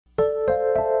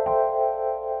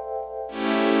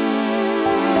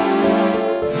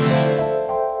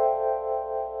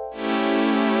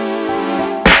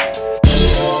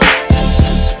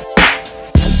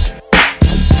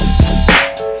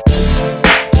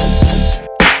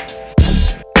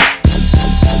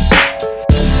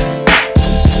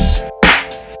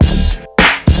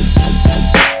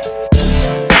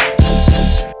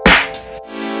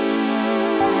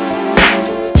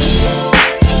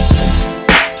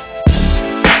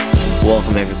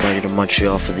welcome everybody to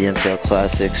Montreal for the MTL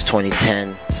Classics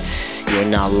 2010. You are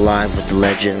now live with the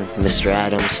legend, Mr.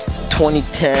 Adams.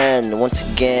 2010, once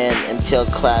again, MTL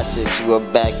Classics. We are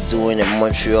back doing it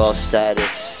Montreal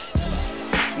status.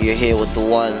 You're here with the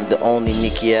one, the only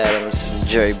Nicky Adams and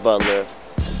Jerry Butler.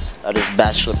 This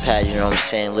bachelor pad, you know what I'm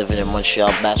saying? Living in Montreal,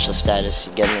 bachelor status,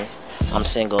 you get me? I'm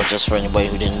single, just for anybody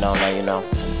who didn't know, now you know.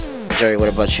 Jerry, what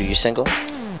about you? You single?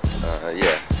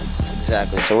 Yeah.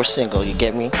 Exactly, so we're single, you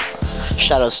get me?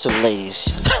 Shoutouts to the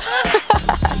ladies.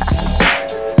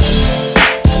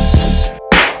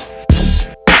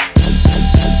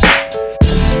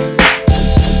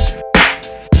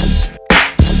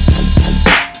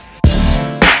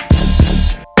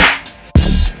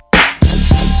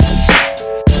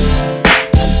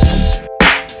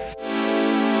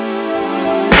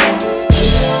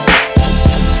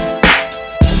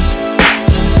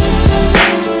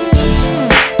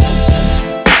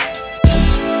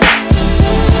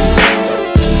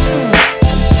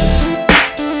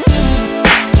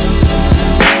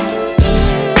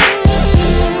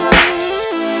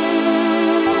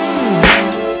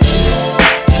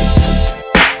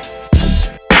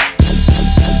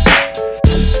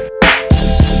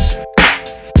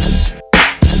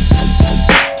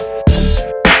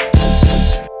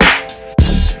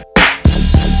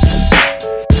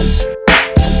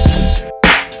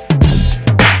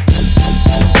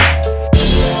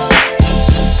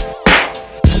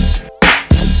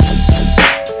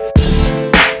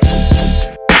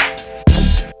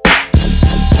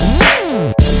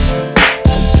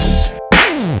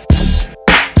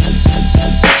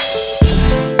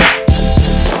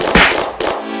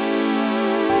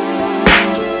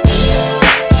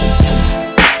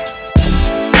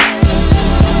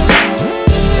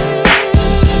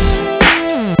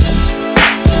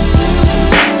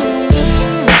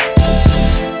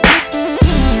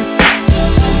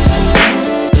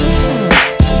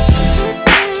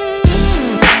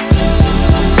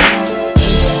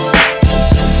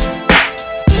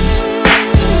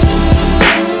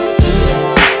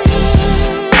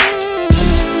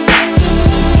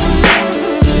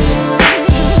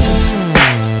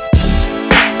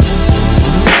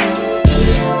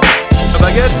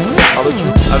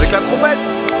 Avec Latrompette.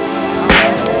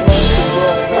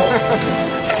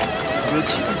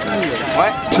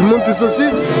 Ouais. Tu montes tes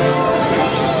saucisses?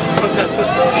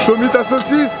 Show me ta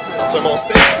saucisse. C'est mon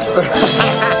steak.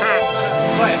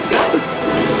 Ouais.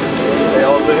 Et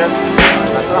on dirait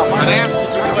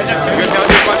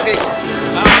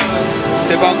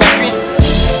c'est pas encore cuit.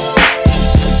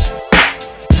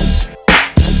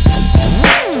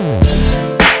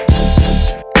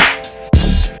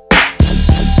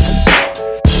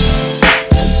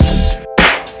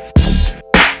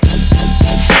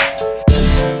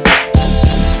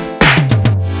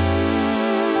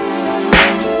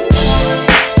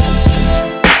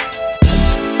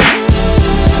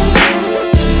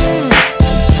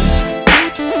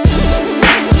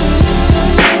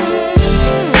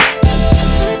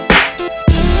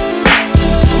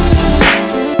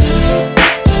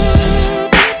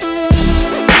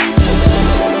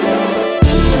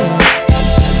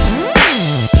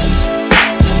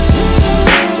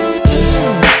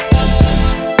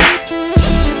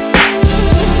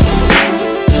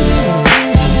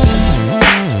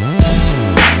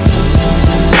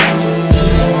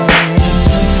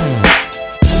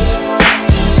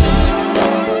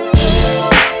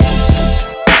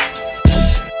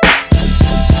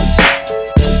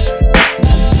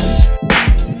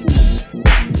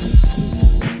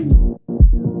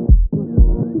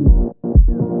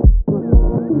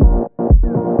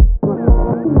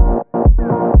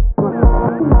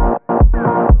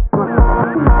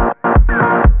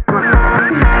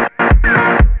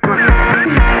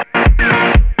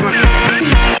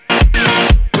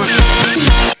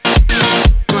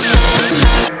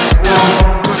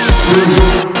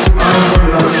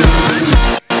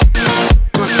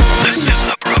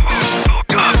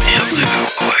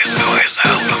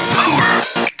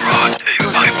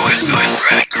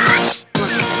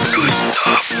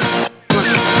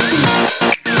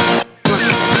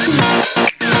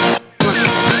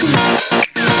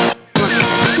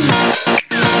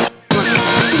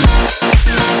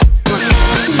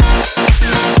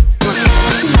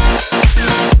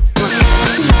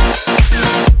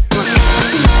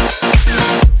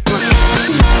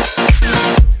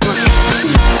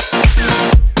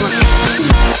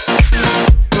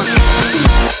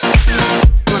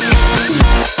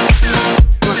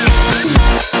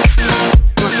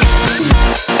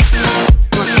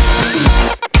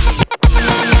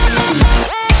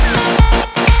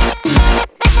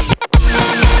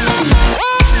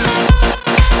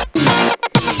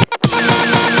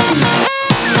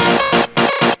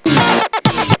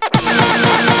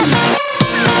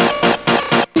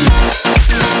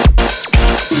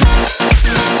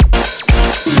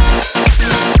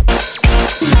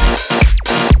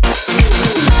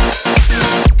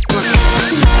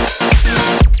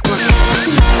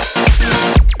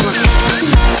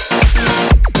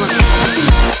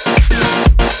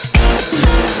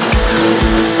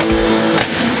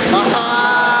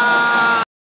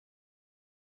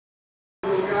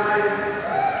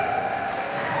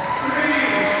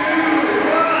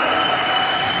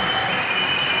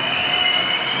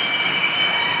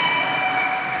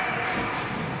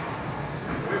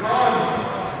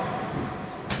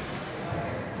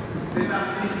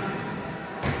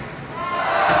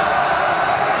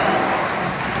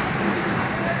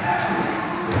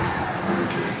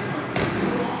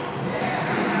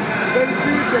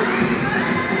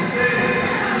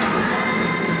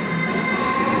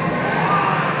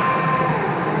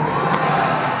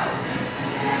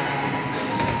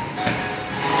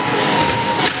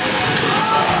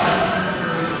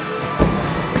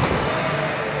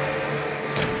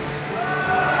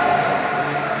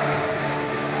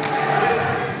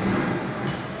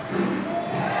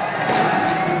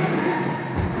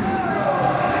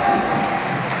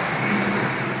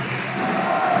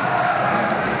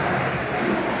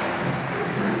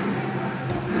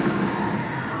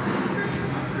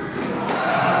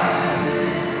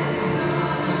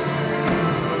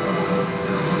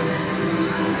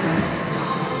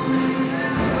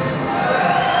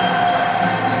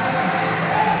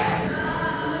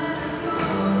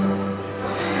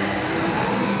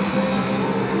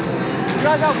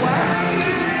 Joga a